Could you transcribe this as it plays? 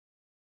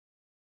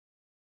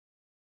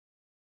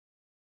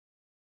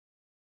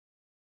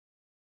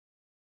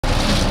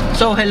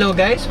So hello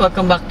guys,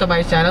 welcome back to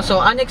my channel.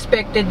 So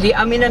unexpectedly,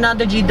 I'm in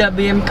another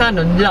GWM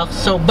Canon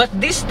Lux. But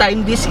this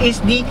time, this is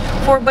the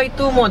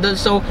 4x2 model.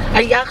 So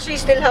I actually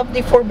still have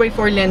the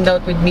 4x4 lens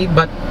out with me,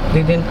 but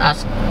they didn't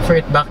ask for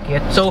it back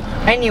yet. So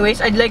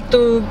anyways, I'd like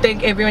to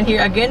thank everyone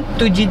here again,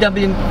 to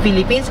GWM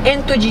Philippines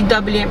and to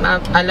GWM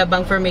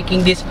Alabang for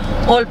making this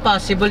all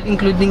possible,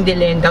 including the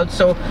lens out.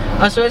 So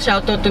as well,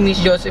 shout out to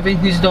Miss Josephine,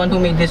 who's the one who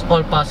made this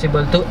all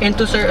possible too, and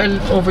to Sir Al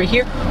over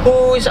here,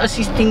 who is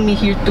assisting me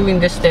here too in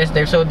this test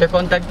there. So their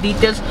contact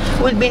details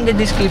will be in the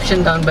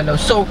description down below.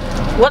 So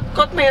what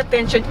caught my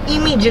attention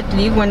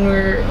immediately when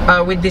we're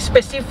with this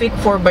specific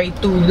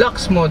 4x2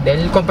 Lux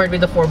model compared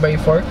with the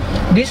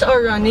 4x4, these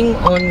are running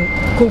on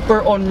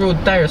Cooper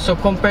on-road tires. So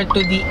compared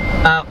to the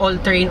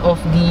all-terrain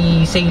of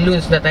the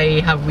Saloons that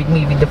I have with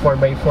me with the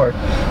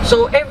 4x4.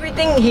 So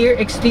everything here,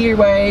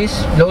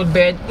 exterior-wise, load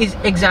bed, is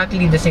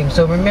exactly the same.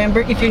 So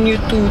remember, if you're new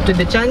to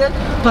the channel,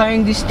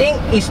 powering this thing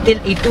is still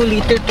a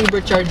 2-liter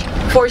turbocharged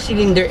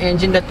 4-cylinder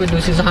engine that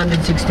produces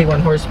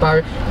 161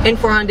 horsepower and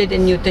 400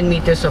 Newton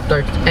meters of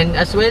torque. And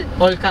as well,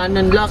 all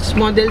Canon Lux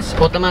models,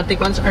 automatic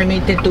ones, are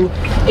mated to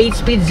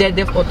 8-speed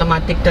ZF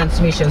automatic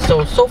transmission.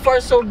 So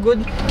far so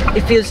good.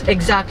 It feels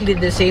exactly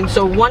the same.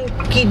 So one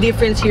key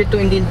difference here to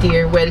in the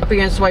interior, well,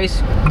 appearance-wise,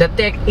 the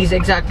tech is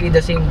exactly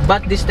the same,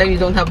 but this time you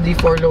don't have the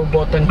 4-low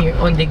button here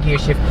on the gear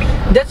shift.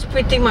 That's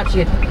pretty much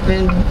it.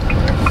 And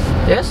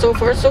yeah, so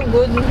far so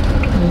good.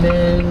 And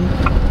then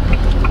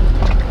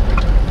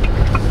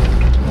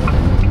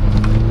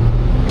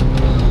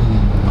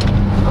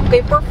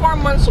okay,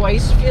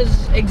 performance-wise,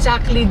 feels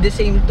exactly the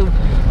same too.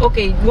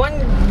 Okay, one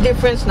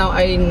difference now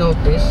I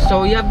noticed.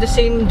 So you have the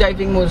same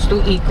driving modes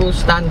too: Eco,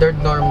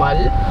 Standard, Normal,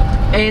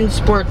 and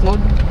Sport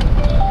mode.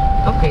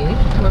 Okay,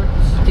 what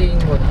steering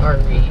mode are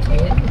we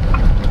in?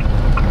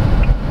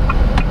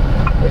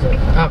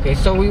 Okay,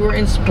 so we were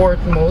in Sport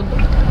mode.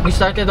 We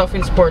started off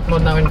in Sport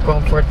mode, now in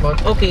Comfort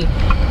mode. Okay,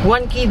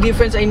 one key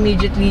difference I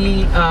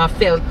immediately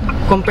felt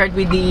compared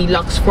with the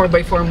Lux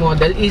 4x4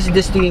 model is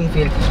the steering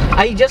feel.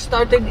 I just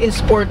started in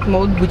Sport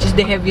mode, which is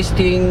the heaviest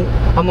steering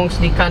amongst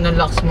the Canon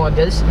Lux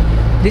models.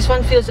 This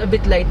one feels a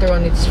bit lighter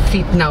on its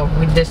feet now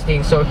with this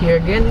thing. So here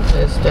again,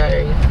 let's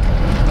try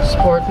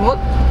Sport mode.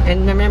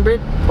 And remember,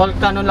 all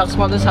Canon Lux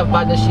models have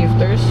paddle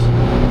shifters.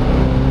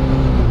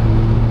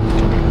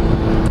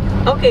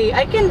 Okay,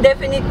 I can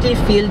definitely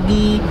feel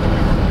the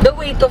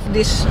weight of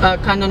this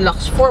Canon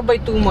Lux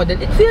 4x2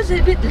 model. It feels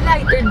a bit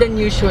lighter than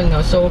usual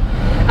now. So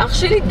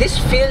actually, this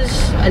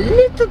feels a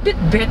little bit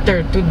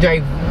better to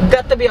drive.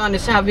 Got to be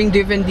honest, having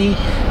driven the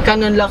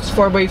Canon Lux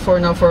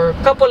 4x4 now for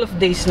a couple of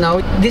days now,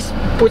 this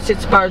puts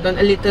its power down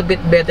a little bit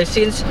better,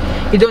 since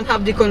you don't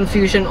have the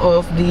confusion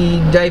of the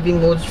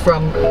driving modes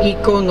from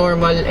Eco,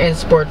 Normal, and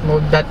Sport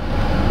mode. That,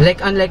 like,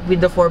 unlike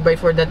with the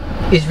 4x4 that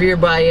is rear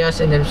bias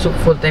and then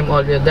full-time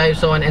all-wheel drive,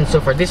 so on and so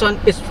forth. This one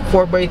is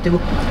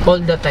 4x2 all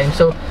the time.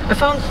 So I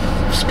found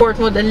Sport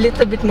mode a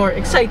little bit more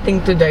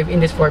exciting to drive in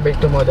this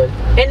 4x2 model.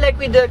 And like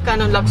with the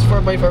Canon Lux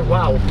 4x4,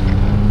 wow.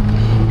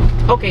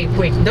 Okay,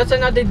 wait, that's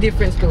another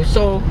difference too.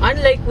 So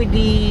unlike with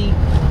the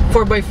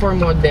 4x4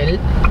 model,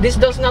 this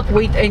does not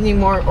weight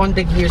anymore on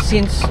the gear,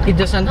 since it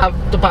doesn't have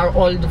to power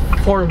all the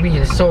 4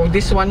 wheels. So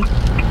this one,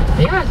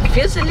 yeah, it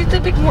feels a little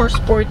bit more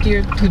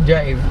sportier to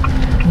drive.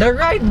 The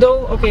ride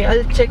though, okay,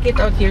 I'll check it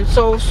out here.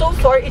 So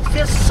far it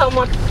feels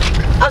somewhat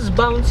as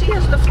bouncy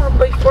as the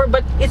 4x4,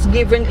 but it's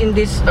given in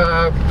this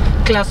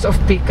class of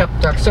pickup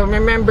truck. So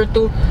remember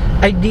to,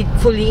 I did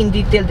fully in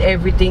detailed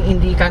everything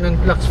in the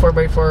Canon Lux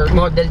 4x4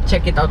 model.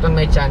 Check it out on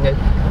my channel.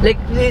 Like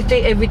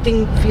literally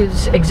everything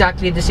feels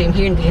exactly the same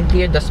here in the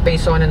interior, the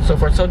space, so on and so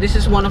forth. So this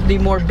is one of the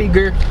more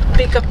bigger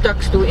pickup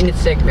trucks too in its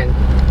segment.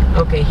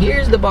 Okay,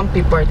 here's the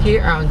bumpy part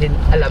here around in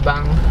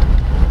Alabang.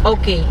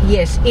 Okay,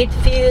 yes, it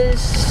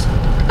feels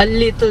a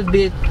little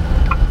bit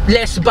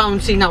less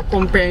bouncy now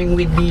comparing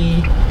with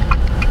the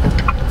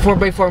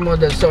 4x4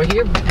 model. So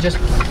here, just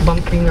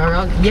bumping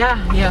around, yeah,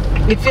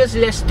 it feels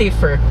less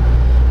stiffer.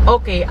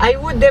 Okay, I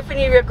would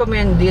definitely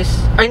recommend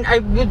this, and I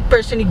would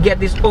personally get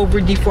this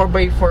over the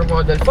 4x4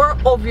 model for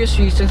obvious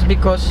reasons,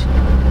 because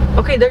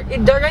okay,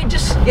 the ride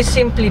just is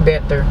simply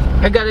better.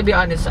 I gotta be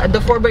honest, the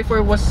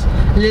 4x4 was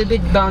a little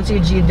bit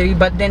bouncy, jittery,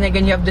 but then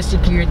again, you have the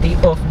security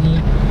of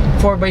the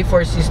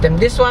 4x4 system.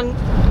 This one,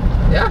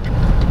 yeah,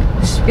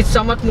 it's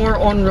somewhat more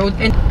on-road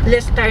and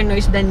less tire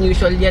noise than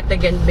usual. Yet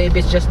again, maybe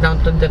it's just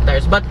down to the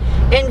tires. But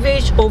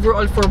NVH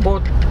overall for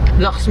both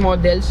Lux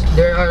models,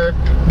 they are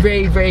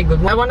very, very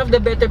good. One of the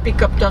better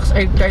pickup trucks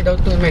I've tried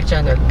out on my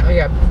channel. Oh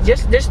yeah,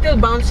 just there's still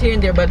bounce here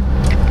and there, but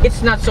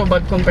it's not so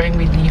bad comparing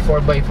with the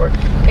 4x4.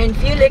 And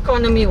fuel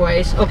economy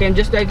wise, okay, I'm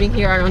just driving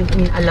here around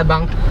in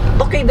Alabang.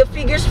 Okay, the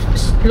figures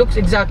looks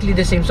exactly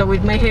the same. So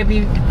with my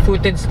heavy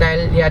footed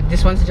style, yeah,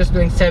 this one's just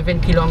doing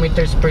 7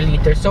 kilometers per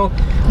liter. So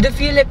the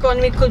fuel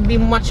economy could be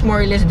much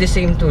more or less the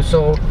same too.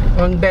 So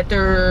on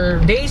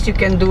better days, you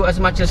can do as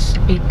much as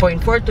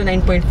 8.4 to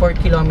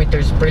 9.4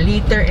 kilometers per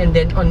liter, and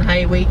then on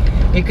highway,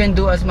 you can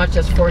do as much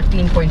as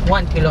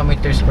 14.1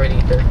 kilometers per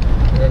liter.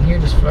 And then here,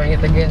 just flying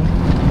it again.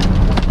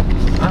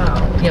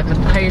 Wow, yeah, but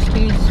higher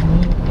speeds,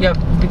 yeah,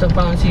 a bit of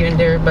bounce here and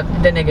there, but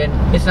then again,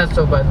 it's not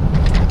so bad.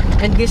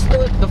 And this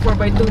too, the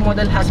 4x2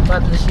 model has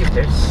paddle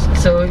shifters.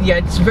 So yeah,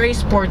 it's very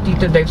sporty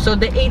to drive. So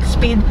the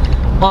 8-speed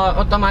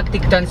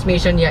automatic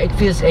transmission, yeah, it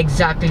feels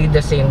exactly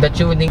the same. The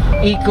tuning,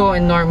 eco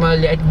and normal,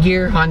 yeah,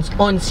 gear hands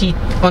on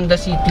the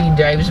city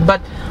drives.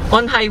 But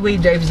on highway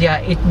drives, yeah,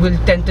 it will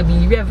tend to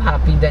be rev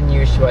happy than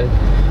usual.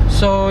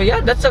 So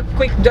yeah, that's a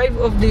quick drive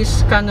of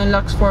this Canon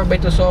Lux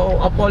 4x2.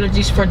 So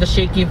apologies for the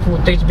shaky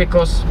footage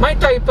because my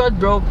tripod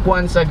broke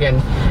once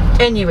again.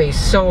 Anyways,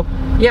 so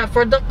yeah,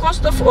 for the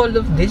cost of all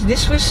of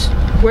this was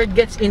where it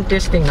gets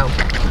interesting now.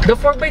 The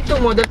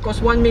 4x2 model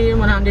costs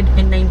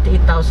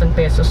 1,198,000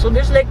 pesos. So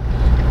there's like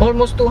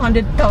almost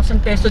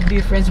 200,000 peso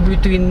difference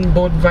between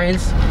both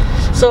variants.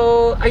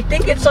 So I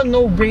think it's a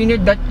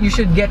no-brainer that you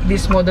should get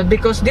this model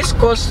because this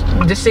costs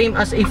the same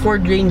as a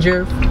Ford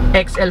Ranger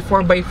XL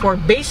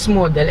 4x4 base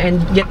model,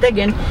 and yet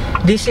again,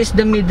 this is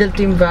the middle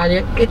trim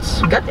variant.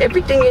 It's got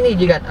everything you need.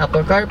 You got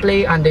Apple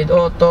CarPlay, Android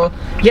Auto.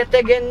 Yet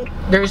again,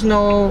 there's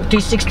no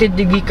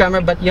 360-degree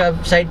camera, but you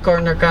have side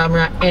corner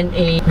camera and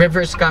a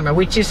reverse camera,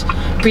 which is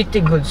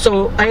pretty good.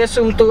 So I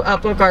assume to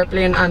Apple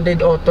CarPlay and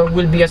Android Auto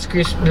will be as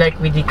crisp like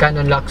with the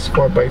Canon Lux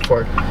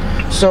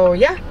 4x4. So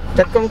yeah,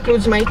 that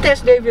concludes my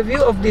test drive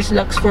review of this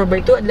Lux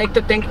 4x2. I'd like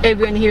to thank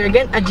everyone here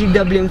again at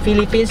GWM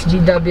Philippines,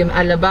 GWM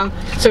Alabang.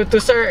 So to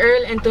Sir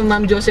Earl and to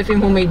Ma'am Josephine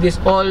who made this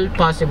all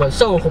possible.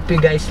 So hope you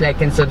guys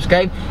like and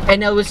subscribe,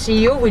 and I will see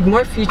you with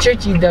more future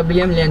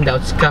GWM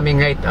landouts coming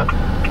right up.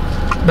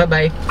 Bye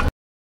bye.